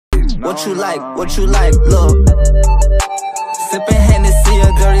What you like? What you like? Look. Sipping Hennessy,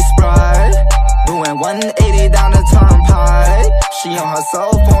 a dirty Sprite. Doing 180 down the turnpike. She on her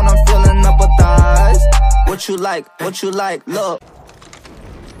cell phone, I'm filling up her thighs. What you like? What you like? Look.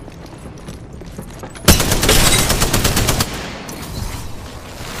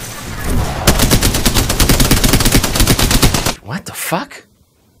 What the fuck?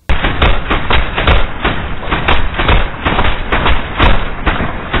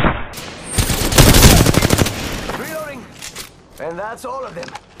 Reloading! And that's all of them.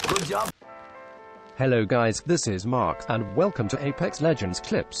 Good job. Hello guys, this is Mark, and welcome to Apex Legends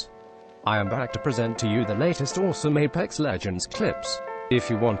Clips. I am back to present to you the latest awesome Apex Legends clips. If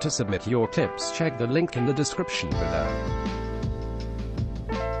you want to submit your clips, check the link in the description below.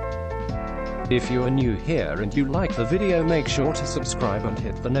 If you are new here and you like the video, make sure to subscribe and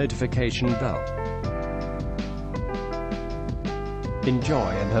hit the notification bell.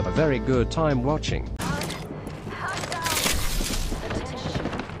 Enjoy and have a very good time watching.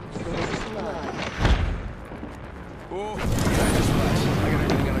 Oh, I just flashed. I got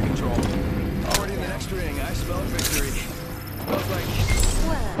everything under control. Already in the next ring, I smell victory. Smells like...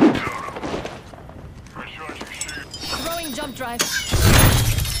 Throwing jump drive.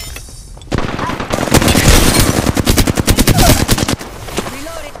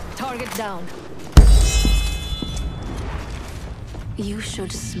 Reloading. Target down. You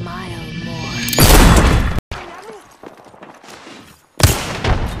should smile more.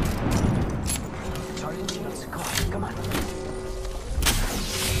 Target shields. Come on.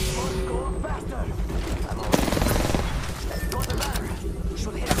 Go faster. I'm all right. Got the ladder.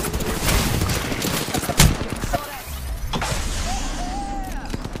 Should hit. Saw that.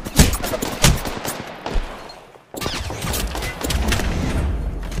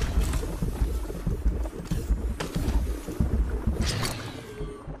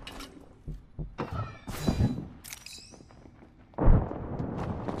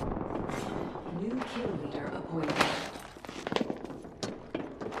 New kill leader appointed.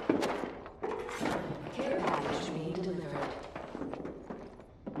 Care package being delivered.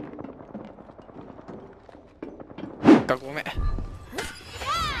 Kagome.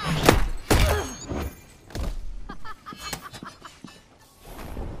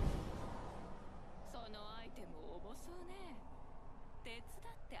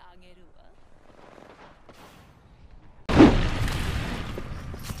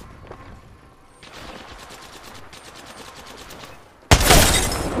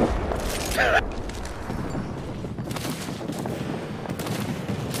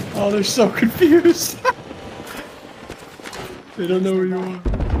 Oh, they're so confused. They don't know where you are.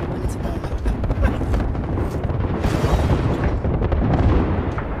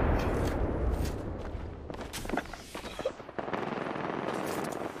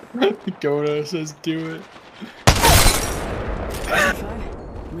 Goda says do it.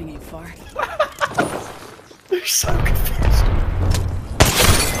 Ring ain't far. They're so confused.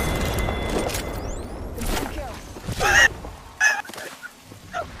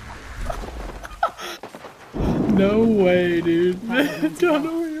 No way, dude. I don't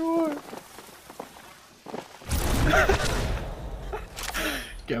know where you are.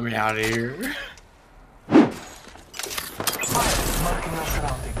 Get me out of here. Fire. Marking our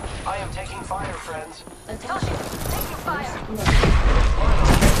surrounding. I am taking fire, friends. Taking fire.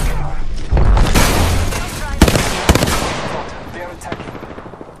 They are attacking.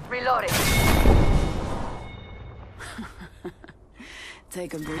 Reloading.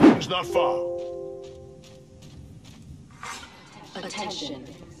 Take a breath. It's not far. Attention.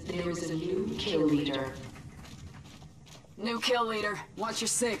 There is a new kill leader. New kill leader. Watch your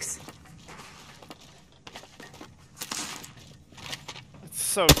six. It's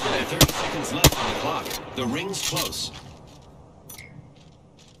so good. 30 seconds left on the clock. The ring's close.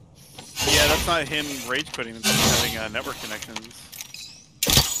 Yeah, that's not him rage quitting, it's him having network connections.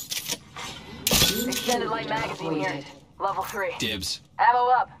 Extended light magazine here. Level 3. Dibs. Ammo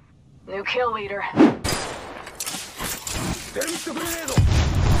up. New kill leader.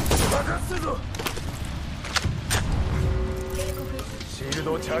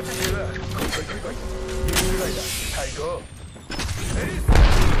 Shield charge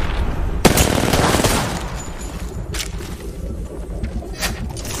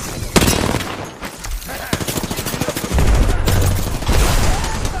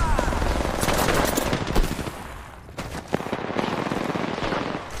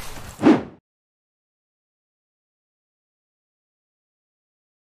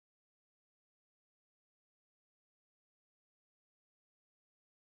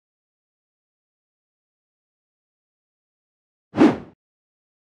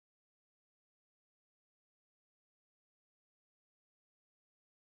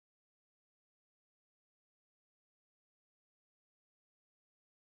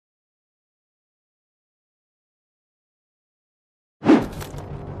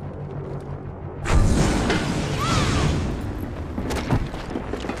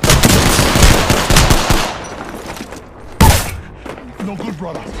no good,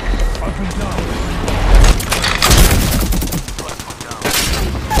 brother. I've been down.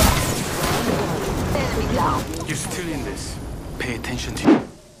 Enemy down. You're still in this. Pay attention to you.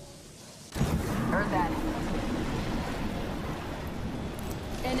 Heard that.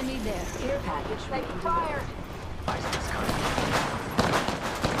 Enemy there. Care package. Taking fire.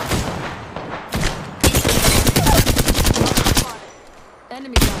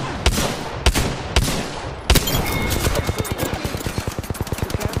 Enemy down.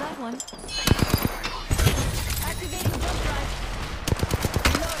 Took care of that one. Activating jump drive.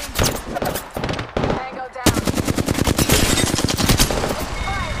 Reloading. Tango down.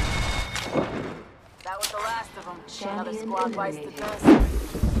 Fire. That was the last of them. Another squad bites the dust.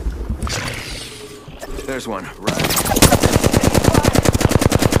 There's one. Right.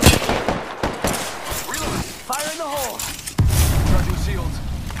 Reload. Fire in the hole. Charging shields.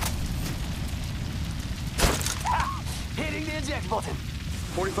 Ha! Hitting the eject button.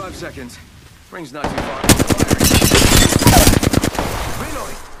 45 seconds. Ring's not too far.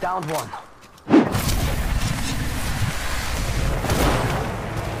 Reloading. Downed one.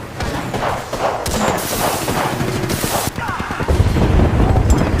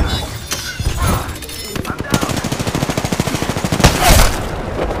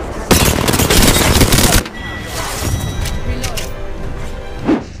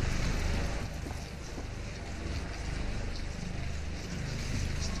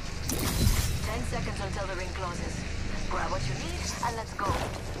 Until the ring closes. Grab what you need and let's go.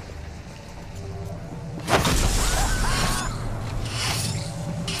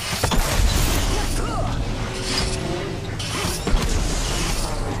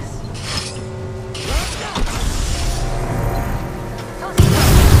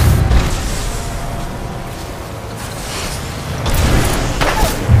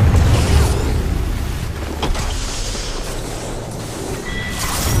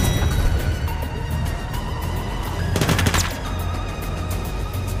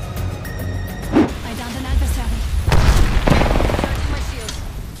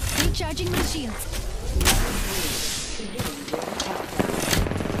 Recharging my shields.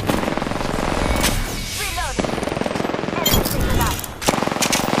 Reload. Enemy taken out.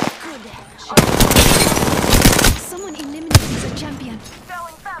 Good. Someone eliminated the champion.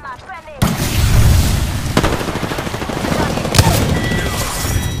 Throwing thermite grenade.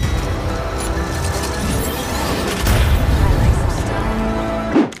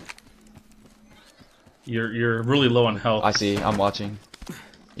 You're really low on health. I see. I'm watching.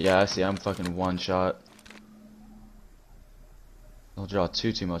 Yeah, I see. I'm fucking one shot. Don't draw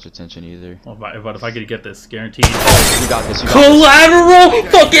too much attention either. Well, but if I could get this, guaranteed. You got this. You got Collateral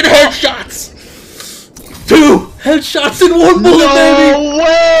fucking headshots. 2 headshots in 1 bullet, baby. No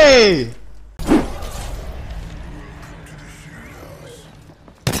way!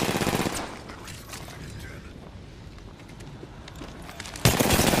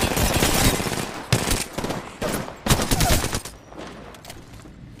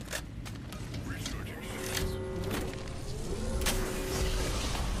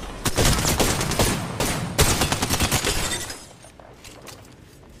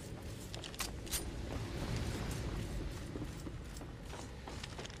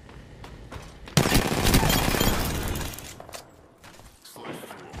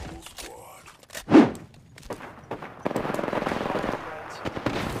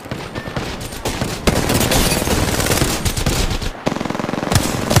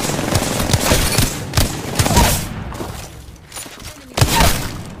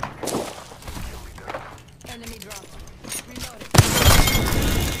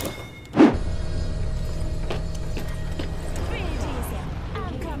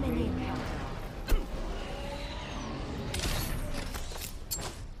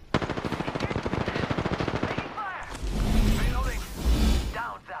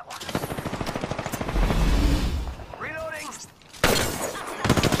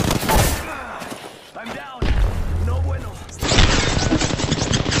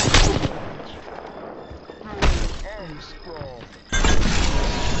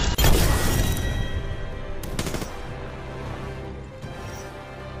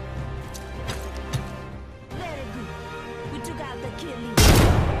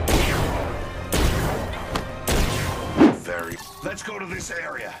 Let's go to this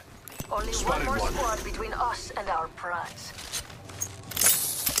area. Only Spotted one more one. squad between us and our prize.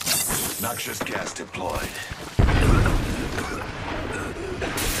 Noxious gas deployed.